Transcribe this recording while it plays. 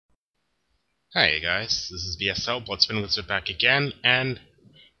Hi guys, this is BSL, Bloodspin Lizard back again, and,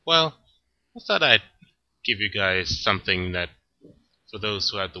 well, I thought I'd give you guys something that, for those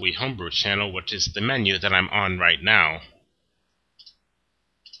who have the Wii Homebrew Channel, which is the menu that I'm on right now.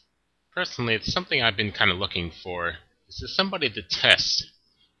 Personally, it's something I've been kind of looking for. This is somebody to test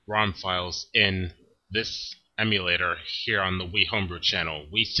ROM files in this emulator here on the Wii Homebrew Channel,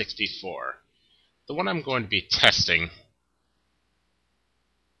 Wii64. The one I'm going to be testing,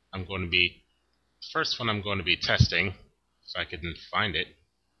 first one I'm going to be testing, if I can find it,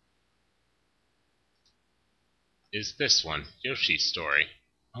 is this one, Yoshi's Story.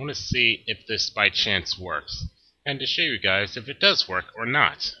 I want to see if this by chance works, and to show you guys if it does work or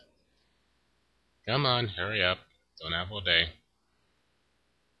not. Come on, hurry up, don't have all day.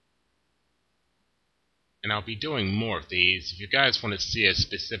 And I'll be doing more of these. If you guys want to see a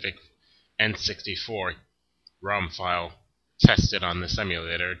specific N64 ROM file tested on this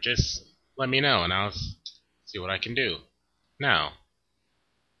emulator, just let me know and I'll see what I can do. Now,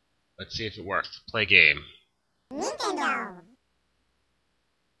 let's see if it works. Play game. Nintendo.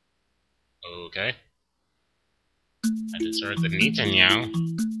 Okay. I just heard the Nintendo.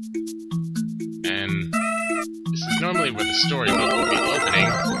 And this is normally where the storybook will be opening.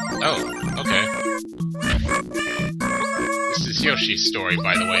 Oh, okay. This is Yoshi's Story,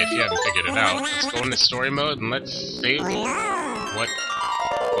 by the way, if you haven't figured it out. Let's go into story mode and let's see what...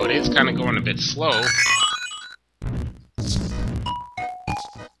 Oh, it is kind of going a bit slow.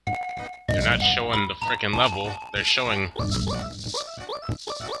 They're not showing the frickin' level. They're showing...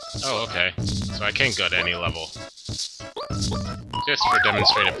 Oh, okay. So I can't go to any level. Just for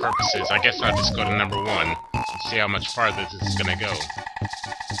demonstrative purposes, I guess I'll just go to number 1 and see how much farther this is gonna go.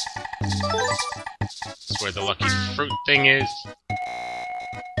 That's where the lucky fruit thing is.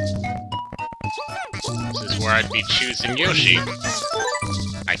 This is where I'd be choosing Yoshi.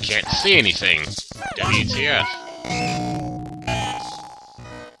 I can't see anything. WTF.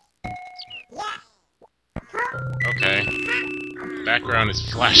 Okay. Background is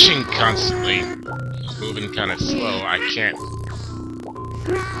flashing constantly. Moving kind of slow. I can't...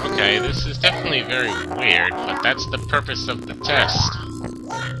 Okay, this is definitely very weird, but that's the purpose of the test.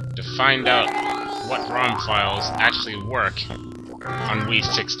 To find out what ROM files actually work on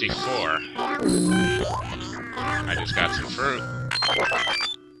Wii64. I just got some fruit.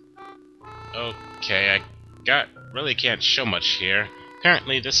 Okay, I really can't show much here.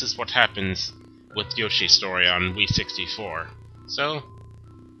 Apparently this is what happens with Yoshi's Story on Wii64. So,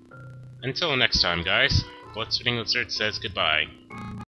 until next time guys, Bloodspin Lizard says goodbye.